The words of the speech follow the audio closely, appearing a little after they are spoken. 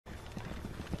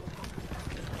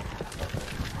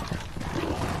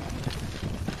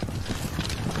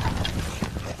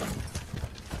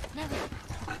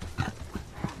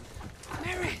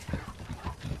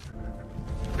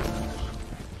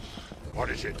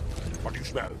is it? What do you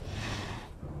smell?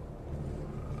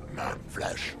 Man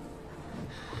flesh.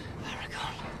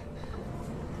 Paragon.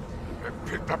 They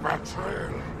picked up our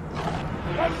trail.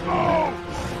 Let's go!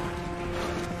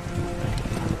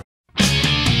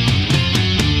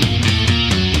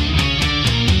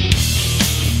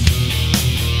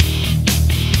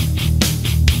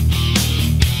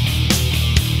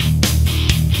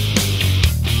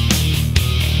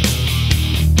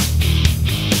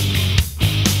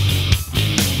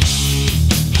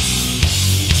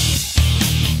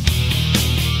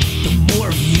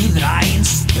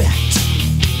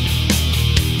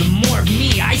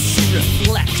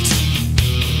 Reflect.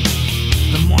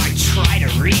 The more I try to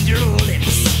read your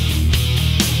lips,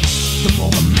 the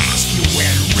more the mask you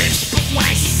wear rips. But when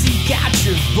I seek out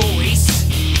your voice,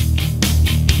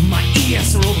 my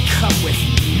ears are overcome with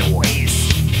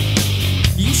noise.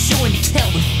 You show and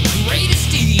tell with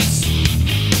greatest ease,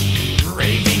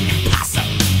 raving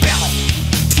impossibilities.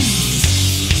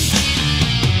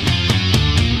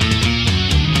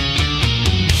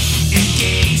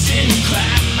 Engaged in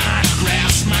crime, I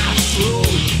grasp my throat,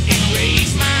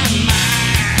 enrage my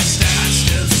mind, starts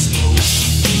to smoke.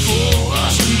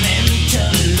 Enforce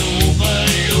mental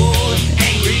overload,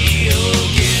 angry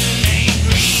again,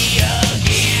 angry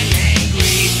again,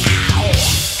 angry. Ow!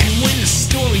 And when the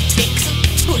story takes a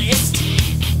twist,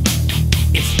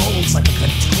 it folds like a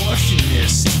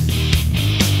contortionist.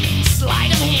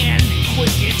 Sleight of hand,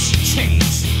 quick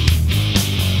exchange.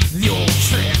 The old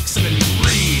tricks have been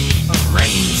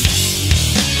rearranged.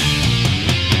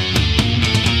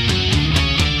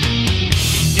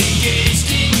 Engaged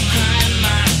in crime, I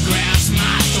grasp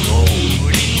my throat,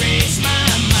 enrage my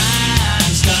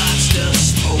mind, starts to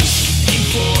smoke.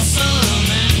 Enforce a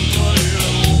mental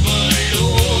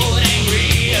overload,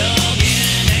 angry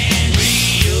again,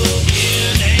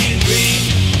 angry.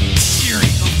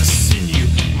 Shearing of the sinew,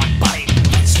 my body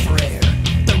fights for air.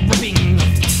 The ripping of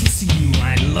the tissue,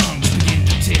 my lungs begin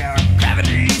to tear.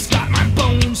 Gravity's got my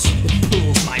bones, it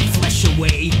pulls my flesh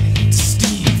away.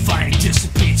 Steam finally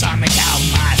dissipates, I make out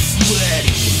my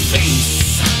sweaty face.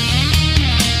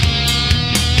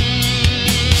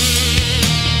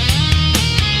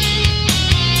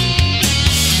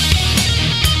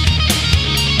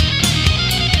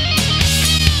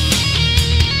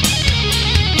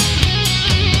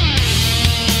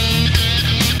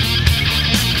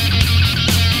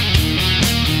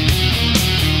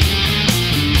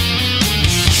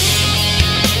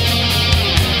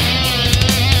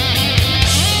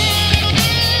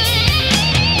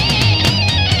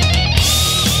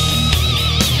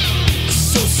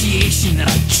 Association that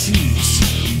I choose,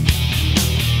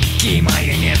 game I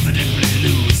inevitably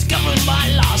lose, governed by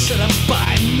laws set up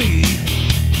by me.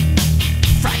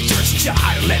 Fracturous jar,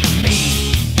 let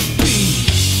me be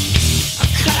a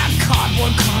cut-out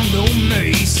cardboard condo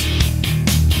maze,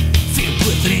 filled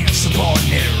with an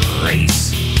insubordinate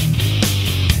race.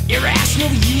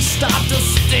 Irrational, you stop to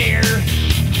stare.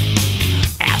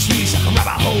 Ask me like a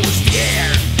rubber hose the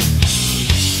air.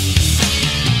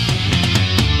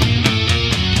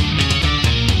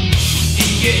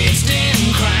 Engaged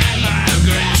in crime, I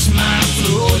grasp my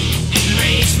throat,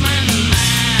 enrage my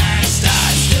mind,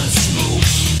 starts to smoke.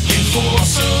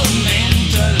 Enforce a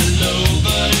mental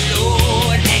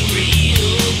overload, angry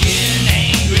again,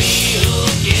 angry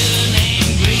again,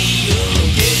 angry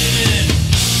again,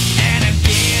 and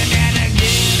again, and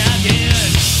again, again.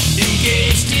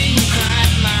 Engaged in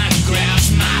crime, I grasp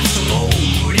my throat,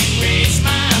 enrage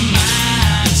my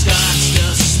mind, starts to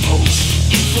smoke.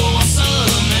 Enforce a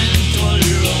mental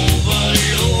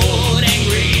overload,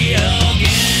 angry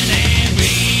again,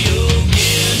 angry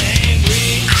again,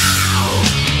 angry. Ow!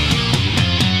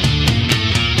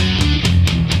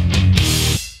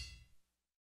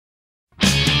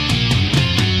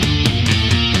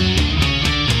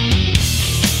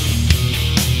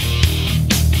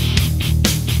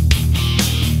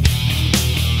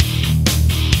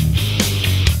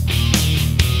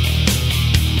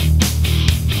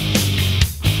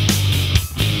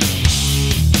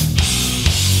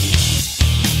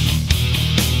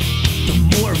 The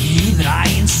more of you that I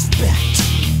inspect,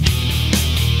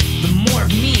 the more of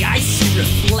me I see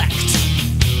reflect.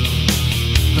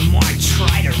 The more I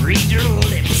try to read your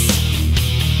lips,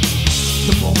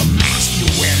 the more the mask you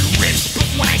wear rips. But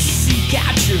when I seek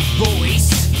out your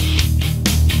voice,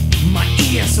 my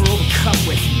ears are overcome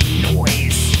with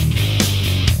noise.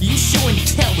 You show and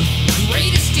tell with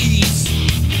greatest ease,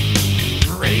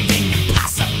 raving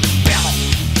impossibilities.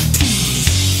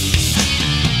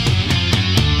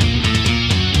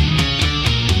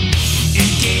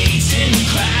 Engaged in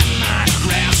crime, I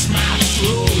grasp my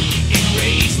throat,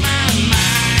 enrage my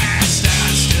mind,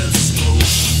 starts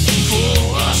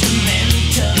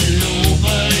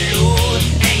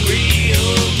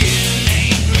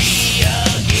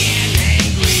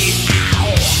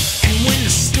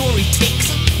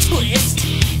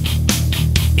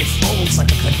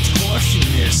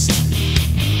receptionist.